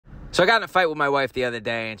So I got in a fight with my wife the other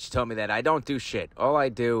day, and she told me that I don't do shit. All I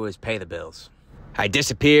do is pay the bills. I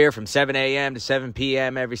disappear from 7 a.m. to 7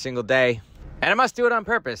 p.m. every single day. And I must do it on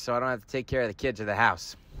purpose so I don't have to take care of the kids or the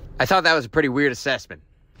house. I thought that was a pretty weird assessment.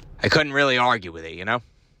 I couldn't really argue with it, you know?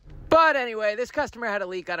 But anyway, this customer had a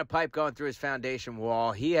leak on a pipe going through his foundation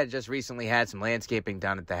wall. He had just recently had some landscaping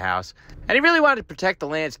done at the house. And he really wanted to protect the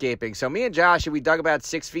landscaping. So me and Josh, we dug about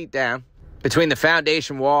 6 feet down between the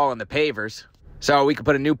foundation wall and the pavers. So we could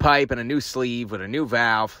put a new pipe and a new sleeve with a new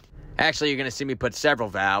valve. Actually, you're going to see me put several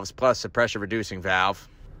valves, plus a pressure-reducing valve.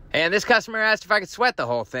 And this customer asked if I could sweat the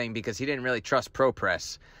whole thing because he didn't really trust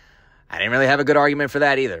ProPress. I didn't really have a good argument for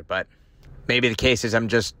that either, but maybe the case is I'm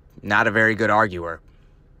just not a very good arguer.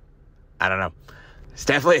 I don't know. It's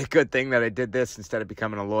definitely a good thing that I did this instead of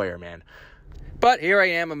becoming a lawyer, man. But here I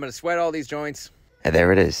am. I'm going to sweat all these joints. And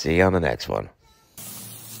there it is. See you on the next one.